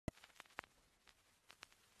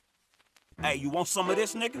Hey, you want some of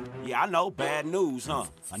this, nigga? Yeah, I know, bad news, huh?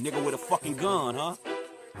 A nigga with a fucking gun, huh?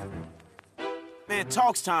 Man,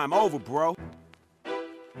 talk's time over, bro.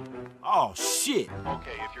 Oh, shit.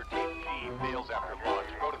 Okay, if your team P fails after launch,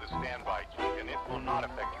 go to the standby key, and it will not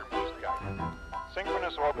affect your boost guidance.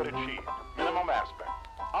 Synchronous orbit achieved. Minimum aspect.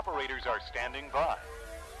 Operators are standing by.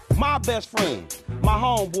 My best friend, my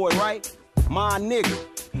homeboy, right? My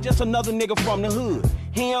nigga. He just another nigga from the hood.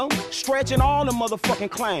 Him, stretching all the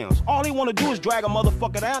motherfucking clowns. All he wanna do is drag a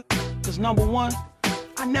motherfucker down. Cause number one,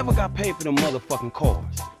 I never got paid for them motherfucking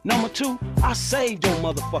cars. Number two, I saved your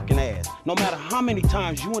motherfucking ass. No matter how many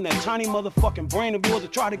times you and that tiny motherfucking brain of yours to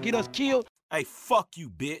try to get us killed. Hey, fuck you,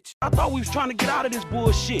 bitch. I thought we was trying to get out of this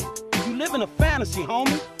bullshit. You live in a fantasy,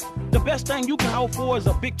 homie. The best thing you can hope for is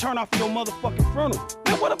a big turnout for your motherfucking funeral.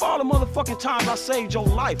 Man, what about all the motherfucking times I saved your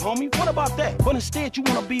life, homie? What about that? But instead, you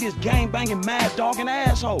wanna be this gang-banging, mad-dogging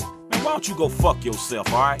asshole. Man, why don't you go fuck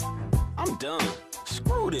yourself, all right? I'm done.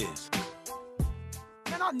 Screw this.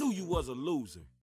 Man, I knew you was a loser.